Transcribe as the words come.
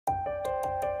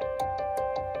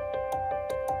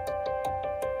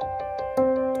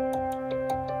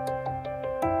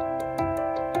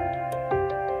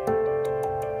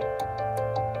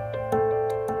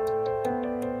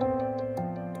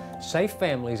Safe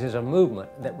Families is a movement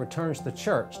that returns the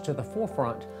church to the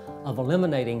forefront of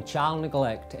eliminating child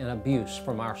neglect and abuse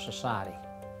from our society.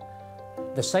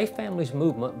 The Safe Families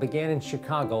movement began in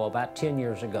Chicago about 10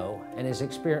 years ago and has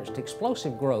experienced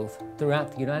explosive growth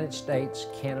throughout the United States,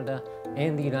 Canada,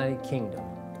 and the United Kingdom.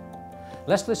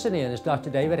 Let's listen in as Dr.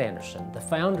 David Anderson, the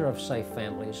founder of Safe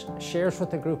Families, shares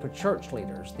with a group of church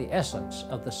leaders the essence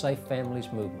of the Safe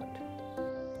Families movement.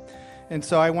 And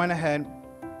so I went ahead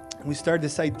and we started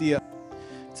this idea.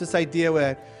 It's this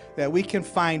idea that we can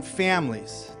find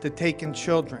families to take in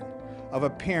children of a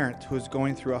parent who is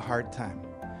going through a hard time.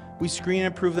 We screen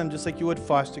and approve them just like you would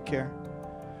foster care.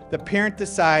 The parent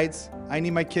decides, I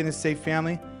need my kid in a safe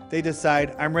family. They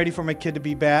decide, I'm ready for my kid to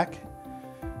be back.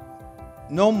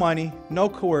 No money, no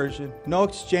coercion, no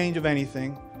exchange of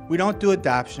anything. We don't do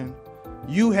adoption.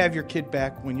 You have your kid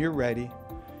back when you're ready.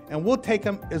 And we'll take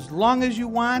them as long as you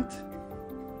want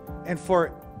and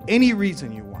for any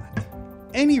reason you want.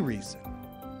 Any reason.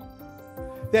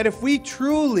 That if we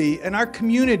truly, in our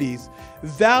communities,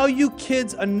 value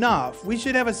kids enough, we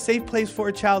should have a safe place for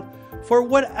a child for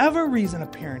whatever reason a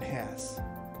parent has.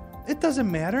 It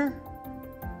doesn't matter.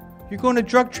 You're going to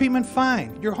drug treatment,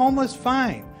 fine. You're homeless,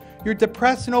 fine. You're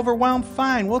depressed and overwhelmed,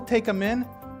 fine. We'll take them in.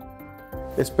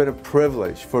 It's been a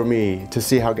privilege for me to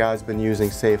see how God's been using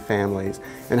Safe Families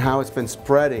and how it's been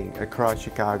spreading across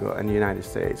Chicago and the United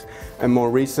States, and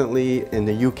more recently in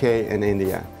the UK and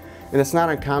India. And it's not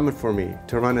uncommon for me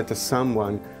to run into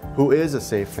someone who is a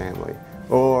safe family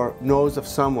or knows of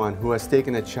someone who has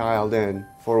taken a child in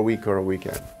for a week or a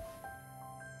weekend.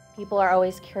 People are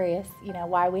always curious,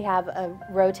 why we have a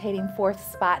rotating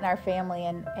fourth spot in our family,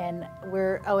 and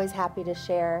we're always happy to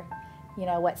share,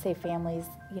 what Safe Families,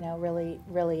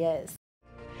 really is.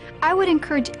 I would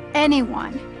encourage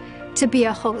anyone to be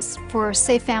a host for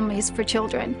Safe Families for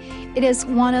Children. It is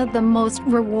one of the most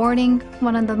rewarding,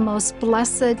 one of the most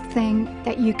blessed things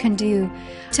that you can do,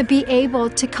 to be able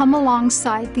to come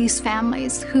alongside these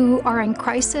families who are in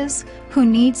crisis, who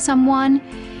need someone,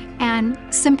 and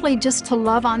simply just to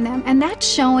love on them. And that's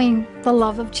showing the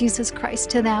love of Jesus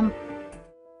Christ to them.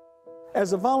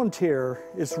 As a volunteer,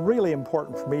 it's really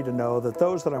important for me to know that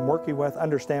those that I'm working with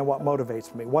understand what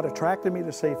motivates me, what attracted me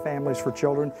to Safe Families for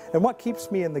Children, and what keeps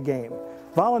me in the game.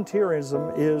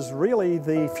 Volunteerism is really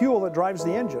the fuel that drives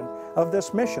the engine of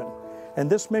this mission. And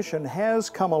this mission has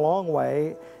come a long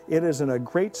way. It is in a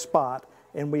great spot,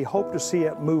 and we hope to see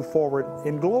it move forward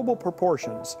in global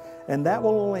proportions. And that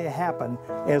will only happen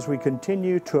as we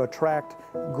continue to attract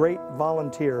great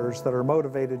volunteers that are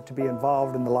motivated to be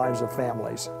involved in the lives of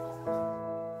families.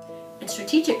 In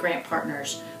Strategic Grant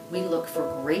Partners, we look for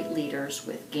great leaders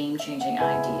with game-changing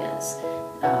ideas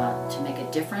to make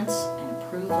a difference and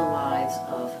improve the lives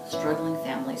of struggling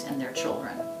families and their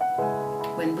children.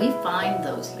 When we find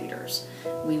those leaders,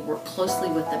 we work closely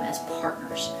with them as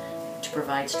partners to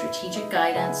provide strategic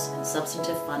guidance and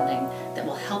substantive funding that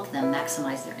will help them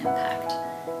maximize their impact.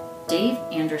 Dave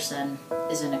Anderson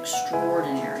is an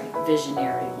extraordinary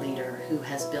visionary leader who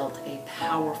has built a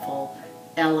powerful,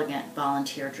 elegant,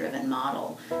 volunteer-driven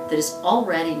model that is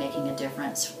already making a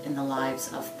difference in the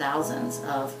lives of thousands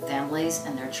of families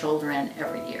and their children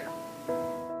every year.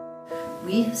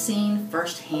 We have seen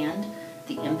firsthand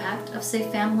the impact of Safe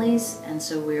Families, and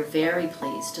so we're very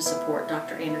pleased to support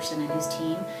Dr. Anderson and his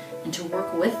team and to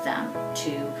work with them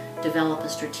to develop a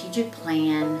strategic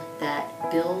plan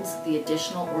that builds the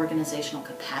additional organizational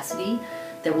capacity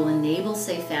that will enable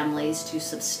Safe Families to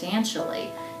substantially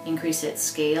increase its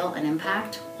scale and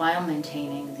impact while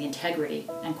maintaining the integrity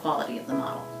and quality of the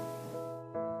model.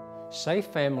 Safe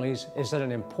Families is at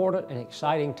an important and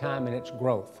exciting time in its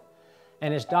growth.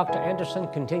 And as Dr. Anderson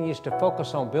continues to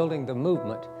focus on building the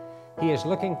movement, he is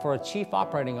looking for a chief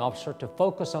operating officer to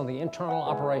focus on the internal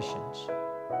operations.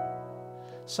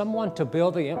 Someone to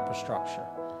build the infrastructure,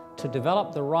 to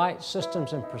develop the right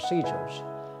systems and procedures,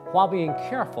 while being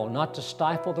careful not to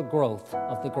stifle the growth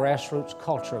of the grassroots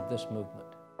culture of this movement.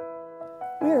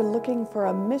 We are looking for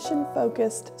a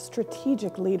mission-focused,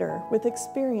 strategic leader with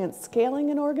experience scaling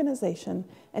an organization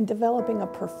and developing a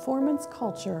performance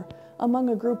culture among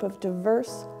a group of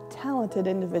diverse, talented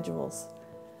individuals.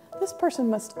 This person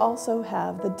must also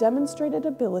have the demonstrated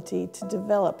ability to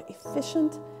develop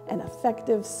efficient and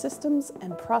effective systems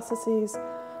and processes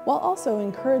while also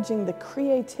encouraging the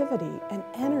creativity and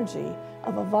energy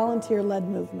of a volunteer-led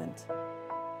movement.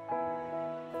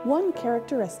 One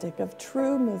characteristic of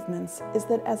true movements is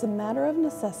that as a matter of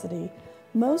necessity,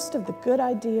 most of the good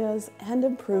ideas and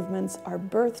improvements are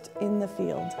birthed in the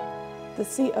field. The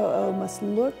COO must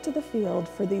look to the field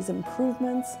for these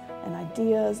improvements and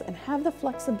ideas and have the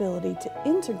flexibility to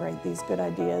integrate these good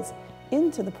ideas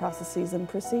into the processes and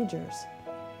procedures.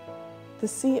 The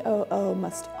COO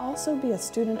must also be a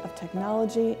student of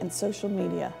technology and social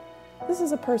media. This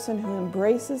is a person who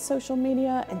embraces social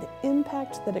media and the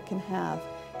impact that it can have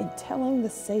in telling the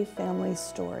Safe Families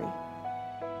story.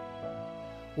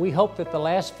 We hope that the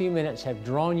last few minutes have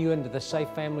drawn you into the Safe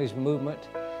Families movement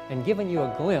and given you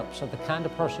a glimpse of the kind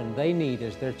of person they need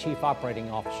as their Chief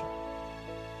Operating Officer.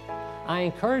 I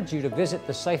encourage you to visit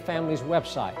the Safe Families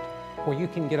website, where you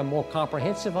can get a more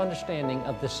comprehensive understanding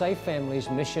of the Safe Families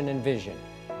mission and vision.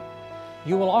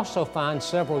 You will also find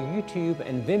several YouTube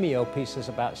and Vimeo pieces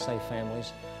about Safe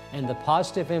Families and the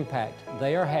positive impact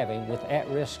they are having with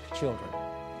at-risk children.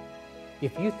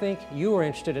 If you think you are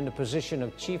interested in the position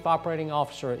of Chief Operating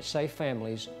Officer at Safe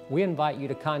Families, we invite you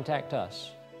to contact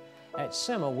us. At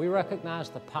CIMA, we recognize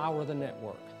the power of the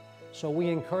network, so we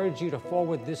encourage you to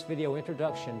forward this video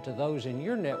introduction to those in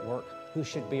your network who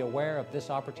should be aware of this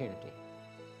opportunity.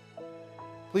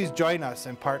 Please join us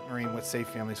in partnering with Safe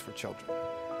Families for Children.